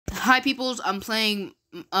Hi peoples, I'm playing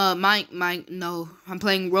I'm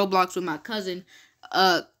playing Roblox with my cousin.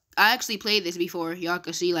 I actually played this before. Y'all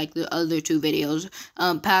can see like the other two videos.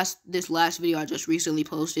 Past this last video I just recently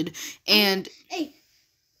posted. And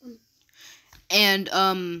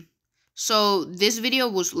so this video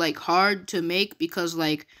was like hard to make because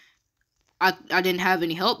like I didn't have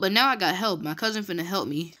any help, but now I got help. My cousin finna help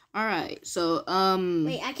me. Alright, so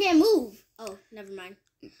wait, I can't move. Oh, never mind.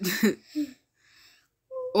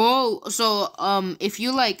 Oh, so if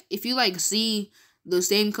you see the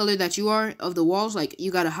same color that you are of the walls, like you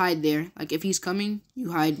gotta hide there. Like if he's coming,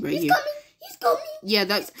 you hide right here. He's coming. Yeah,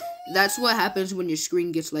 that's what happens when your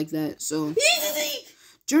screen gets like that. So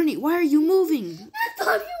Journey, why are you moving? I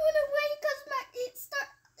thought you went away because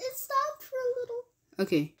it stopped for a little.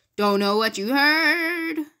 Okay. Don't know what you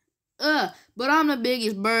heard. But I'm the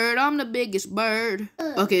biggest bird. I'm the biggest bird.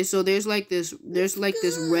 Okay, so there's like this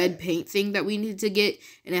red paint thing that we need to get,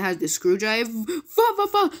 and it has this screwdriver.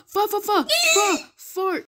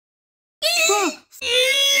 Fart.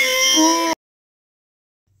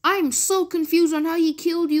 I'm so confused on how he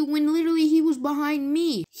killed you when literally he was behind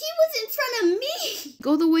me. He was in front of me.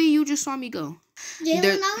 Go the way you just saw me go. Jalen,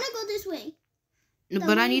 I want to go this way.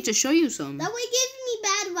 But I need to show you some. That way gives me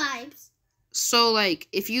bad vibes. So like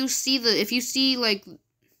if you see like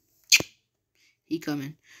he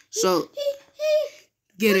coming. So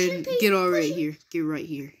get all right here. Get right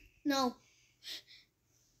here. No.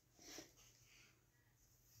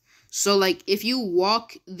 So like if you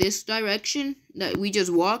walk this direction that we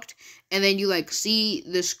just walked, and then you like see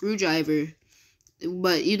the screwdriver,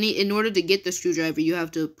 but you need, in order to get the screwdriver, you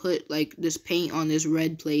have to put like this paint on this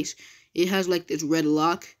red place. It has like this red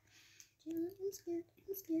lock. I'm scared.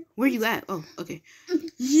 Where you at? Oh, okay.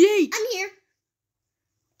 Yay! I'm here.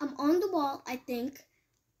 I'm on the wall, I think.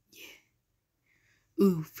 Yeah.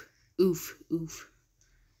 Oof.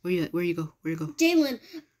 Where you at? Where you go? Jalen,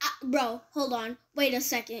 bro, hold on. Wait a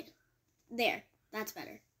second. There. That's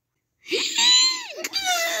better.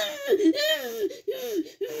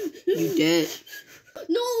 You dead.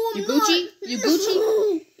 No, I'm You Gucci? not. You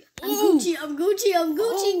Gucci? I'm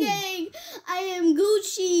Gucci gang. I am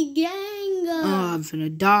Gucci gang. Oh, I'm finna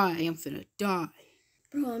die.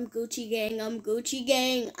 Bro, I'm Gucci gang.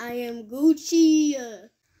 I am Gucci.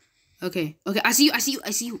 Okay. I see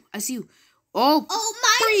you. Oh,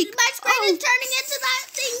 my screen is turning into that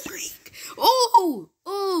thing. Freak. Oh.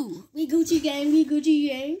 We Gucci gang.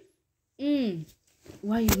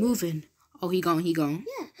 Why are you moving? Oh, he gone.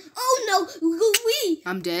 Yeah. Oh no,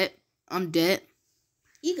 I'm dead.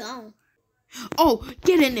 He gone. Oh,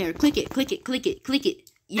 get in there. Click it.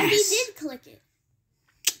 Yes. And he did click it.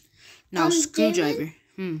 Now screwdriver.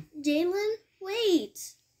 Jalen,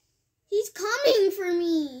 wait. He's coming for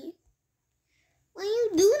me. Why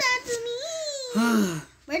you do that to me?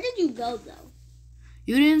 Where did you go though?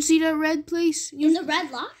 You didn't see that red place? In the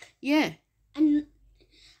red lock? Yeah. And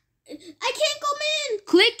I can't come in.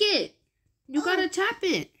 Click it. You gotta tap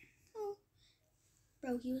it. Oh.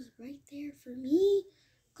 Bro, he was right there for me.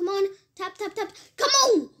 Come on, tap. Come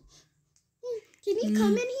on. Can you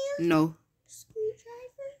come in here? No.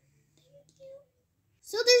 Screwdriver. Thank you.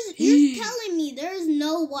 So you're telling me there's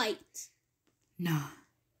no white? Nah.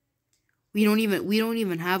 We don't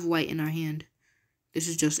even have white in our hand. This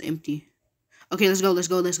is just empty. Okay, let's go.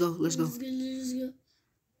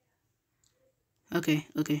 Okay.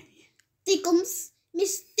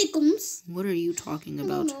 Miss Thickums. What are you talking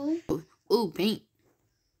about? Oh, paint.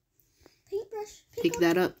 Paintbrush. Pick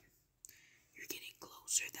that up. You're getting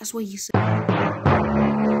closer. That's what you said.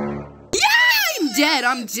 Yeah,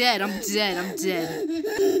 I'm dead.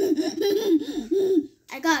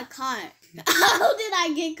 I got caught. How did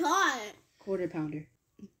I get caught? Quarter pounder.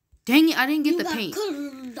 Dang it, I didn't get the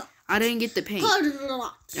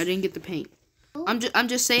paint. I'm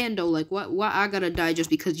just saying though, like why I gotta die just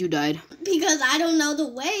because you died? Because I don't know the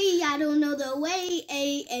way.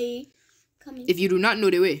 Coming. If you do not know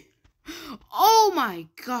the way. Oh my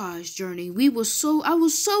gosh, Journey. I was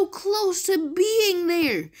so close to being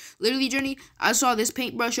there. Literally, Journey, I saw this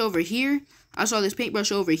paintbrush over here.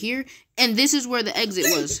 And this is where the exit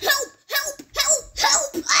was. Help!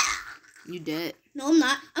 Ah! You dead. No, I'm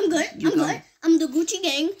not. I'm good. Good. I'm the Gucci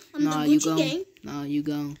gang. Nah, you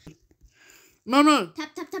go. Mama.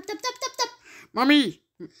 Tap. Mommy.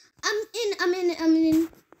 I'm in.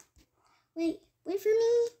 Wait for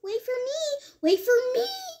me.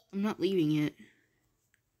 I'm not leaving yet.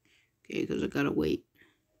 Okay, because I gotta wait.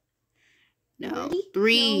 Now, Ready?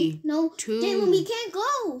 3, no, 2. Jalen, we can't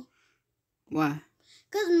go. Why?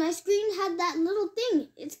 Because my screen had that little thing.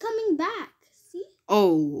 It's coming back. See?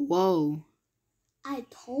 Oh, whoa. I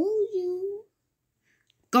told you.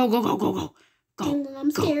 Go, go, go, go, go. Go. I'm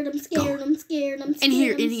scared, I'm scared, go. I'm scared, I'm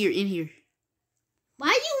scared. In here.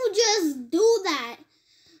 Why you just do that?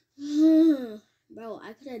 Bro,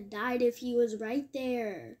 I could have died if he was right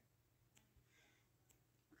there.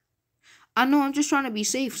 I know, I'm just trying to be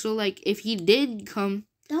safe. So, like, if he did come...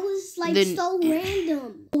 That was, like, then... so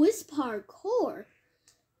random. Oh, it's parkour.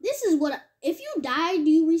 This is what... If you died,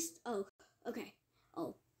 you... Oh, okay.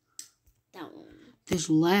 Oh, that one. This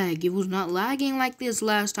lag. It was not lagging like this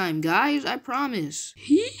last time, guys. I promise.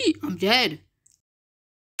 I'm dead.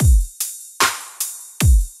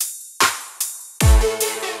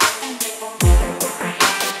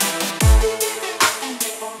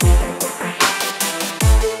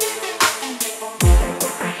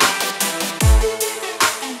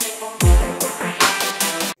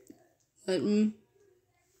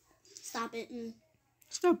 Stop it.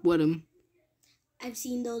 Stop what him. I've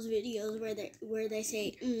seen those videos where they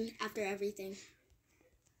say after everything.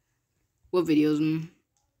 What videos?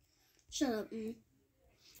 Shut up.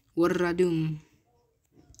 What did I do?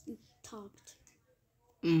 You talked.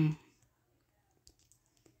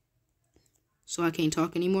 So I can't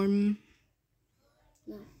talk anymore? No.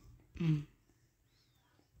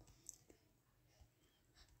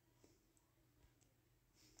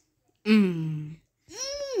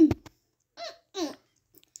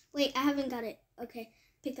 Wait, I haven't got it. Okay,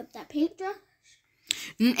 pick up that paintbrush.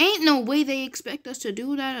 Ain't no way they expect us to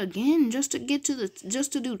do that again just to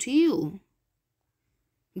do teal.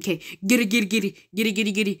 Okay, get it.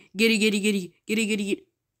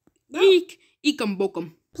 Eek,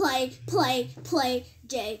 bokum. Play,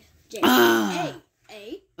 J. A.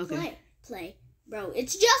 Okay. Play. Bro,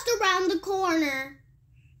 it's just around the corner.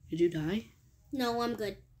 Did you die? No, I'm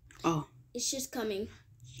good. Oh. It's just coming.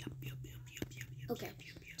 Yup. Okay.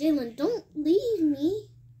 Jalen, don't leave me.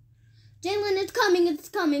 Jalen, it's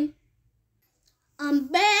coming. I'm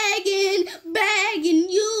begging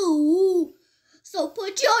you. So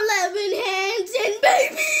put your 11 hands in,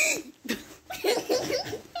 baby.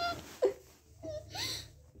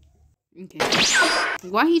 Okay.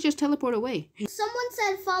 Why he just teleport away? Someone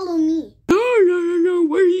said follow me. No.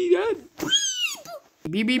 Where he at?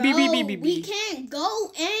 Beep. We can't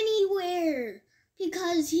go anywhere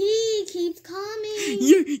because he keeps coming.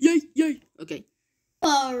 Yay. Okay.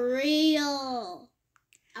 For real.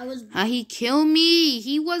 How he kill me?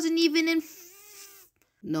 He wasn't even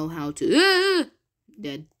know how to.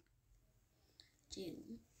 Dead.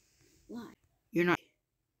 Jalen, why? You're not.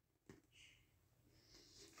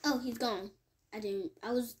 Oh, he's gone. I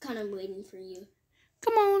was kind of waiting for you.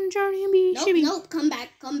 Come on, Johnny and B. Shibby. Nope, come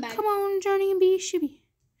back. Come on, Johnny and B. Shibby.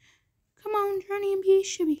 Come on, Johnny and B.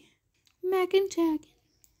 Shibby. Mac and tagging.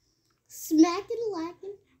 Smacking,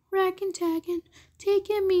 lacking. Racking, tagging.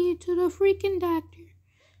 Taking me to the freaking doctor.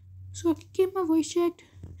 So I can get my voice checked.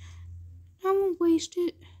 I won't waste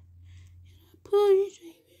it. And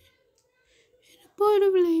I put a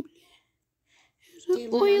label. It's a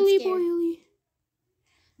oily.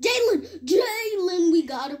 Jalen, we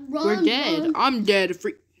gotta run. We're dead. Run. I'm dead.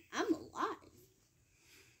 I'm alive.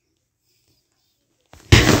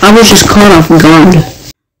 I was just caught off guard.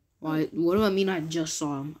 Why? What do I mean I just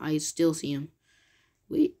saw him? I still see him.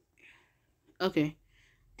 Wait. Okay.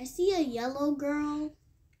 I see a yellow girl.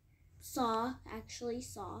 Actually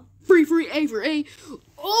saw. Free, A for A.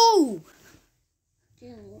 Oh!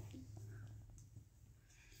 Jalen.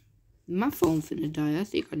 My phone finna die. I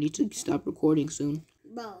think I need to stop recording soon.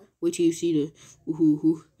 Bro. Wait till you see the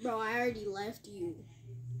woohoo. Bro, I already left you.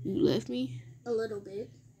 You left me? A little bit.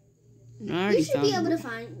 You should be able to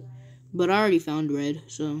find me. But I already found red,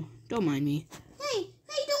 so don't mind me. Hey,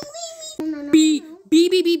 don't leave me. No. B.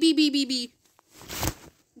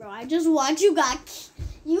 Bro, I just watched you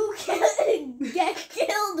get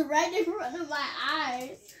killed right in front of my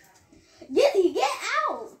eyes. Gizzy, get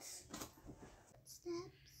out.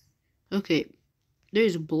 Okay.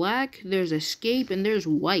 There's black, there's escape, and there's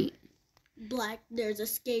white. Black, there's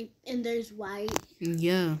escape, and there's white.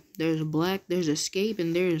 Yeah, there's black, there's escape,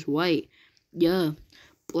 and there's white. Yeah,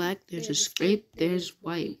 black, there's escape, there's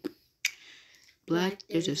white. Black,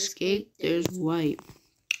 there's escape, there's white.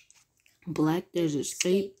 Black, there's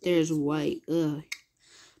escape, there's white.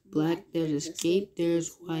 Black, there's escape,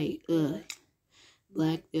 there's white.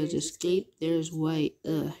 Black, there's escape, there's white.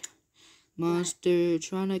 Monster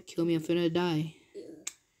trying to kill me, I'm finna die.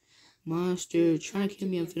 Monster trying to kill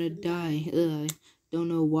me, I'm finna die. Don't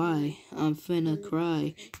know why, I'm finna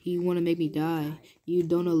cry. You wanna make me die. You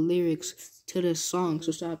don't know lyrics to the song,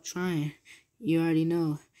 so stop trying. You already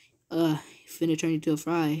know. Finna turn you to a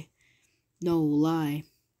fry. No lie.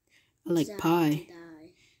 I like pie.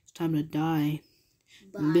 It's time to die.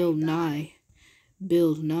 Bill Nye.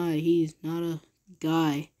 Build, nah, he's not a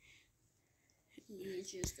guy. He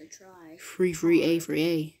is just a try. Free A for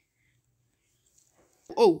A.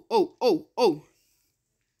 Oh.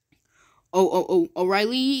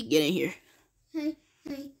 O'Reilly, get in here.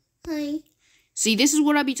 Hi. See, this is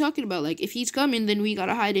what I be talking about. Like, if he's coming, then we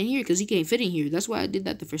gotta hide in here because he can't fit in here. That's why I did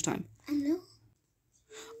that the first time. I know.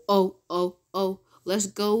 Oh. Let's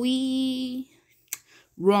go.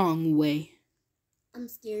 Wrong way. I'm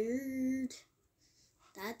scared.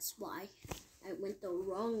 That's why I went the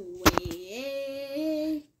wrong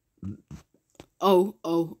way. Oh.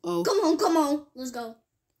 Come on. Let's go.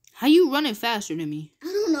 How you running faster than me? I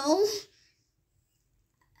don't know.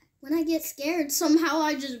 When I get scared, somehow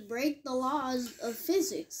I just break the laws of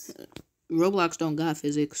physics. Roblox don't got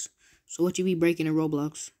physics. So what you be breaking in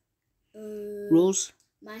Roblox? Rules?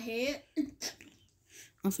 My head.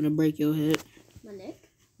 I'm finna break your head. My neck.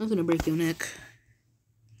 I'm finna break your neck.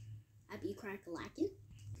 I be crack-a-lacking.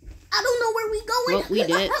 I don't know where we going. Well, we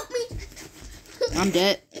dead. Help me. I'm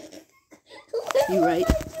dead. You right.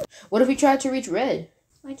 What if we tried to reach red?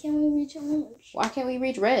 Why can't we reach orange? Why can't we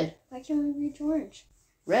reach red? Why can't we reach orange?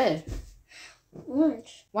 Red.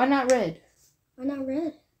 Orange. Why not red? Why not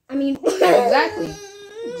red? I mean... Exactly.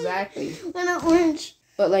 Why not orange?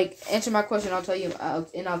 But, like, answer my question, I'll tell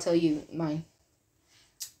you mine.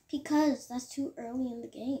 Because that's too early in the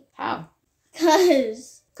game. How?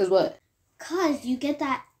 Because What? you get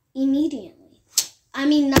that immediately. I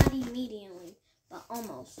mean, not immediately, but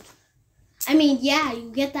almost. I mean, yeah,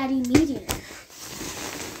 you get that immediately.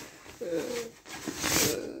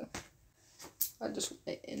 I just want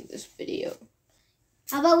to end this video.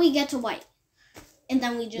 How about we get to white? And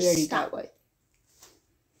then we We just already stop. got white.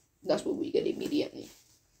 That's what we get immediately.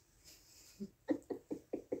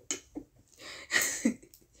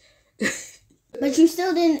 But you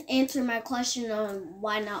still didn't answer my question on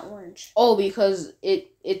why not orange. Oh, because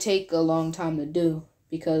it take a long time to do.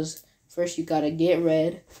 Because first you gotta get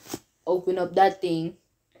red, open up that thing.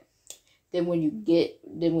 Then when you get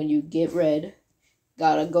red,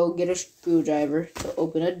 gotta go get a screwdriver to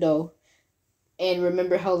open a door. And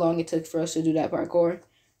remember how long it took for us to do that parkour?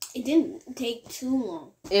 It didn't take too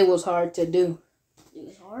long. It was hard to do. It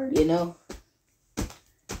was hard. You know?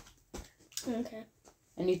 Okay.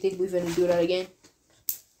 And you think we finna do that again?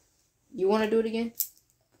 You wanna do it again?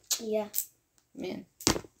 Yeah. Man.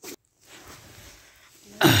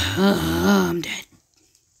 I'm dead.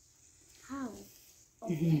 How?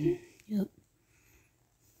 Okay. Yep.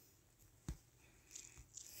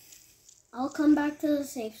 I'll come back to the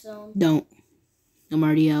safe zone. Don't. I'm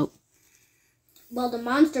already out. Well, the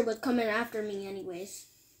monster was coming after me anyways.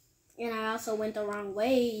 And I also went the wrong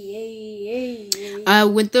way. Yay. I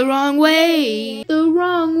went the wrong way. The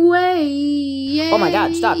wrong way. Yay. Oh my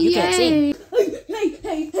God, stop. You can't sing.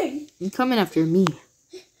 Hey. You're coming after me.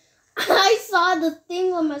 I saw the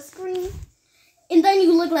thing on my screen. And then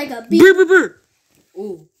you look like a bee. Brr.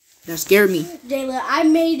 Ooh, that scared me. Jayla, I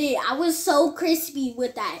made it. I was so crispy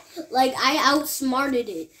with that. Like, I outsmarted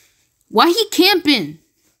it. Why he camping?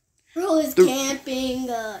 Bro is camping.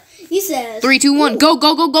 He says... 3, 2, 1.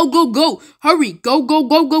 Go. Hurry. Go.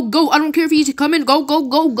 I don't care if he's coming. Go. Play.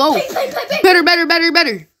 Better.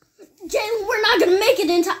 Jayla, we're not going to make it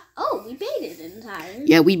in time. Oh, we made it in time.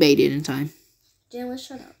 Yeah, we made it in time. Jayla,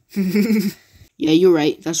 shut up. Yeah, you're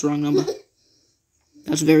right. That's the wrong number.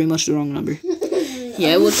 That's very much the wrong number.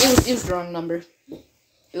 Yeah, it was the wrong number.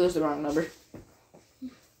 It was the wrong number.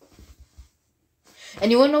 And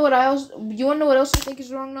you wanna know what else I think is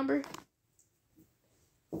the wrong number?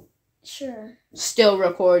 Sure. Still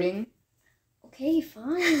recording. Okay,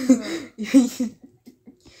 fine.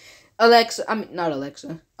 Alexa, I mean not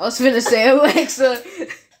Alexa. I was gonna say Alexa.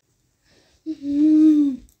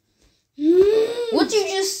 What'd you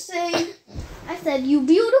just say? I said, you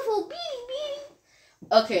beautiful bee.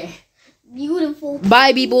 Okay. Beautiful.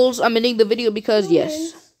 Bye, peoples. I'm ending the video because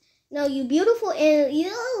yes. No, you beautiful and you.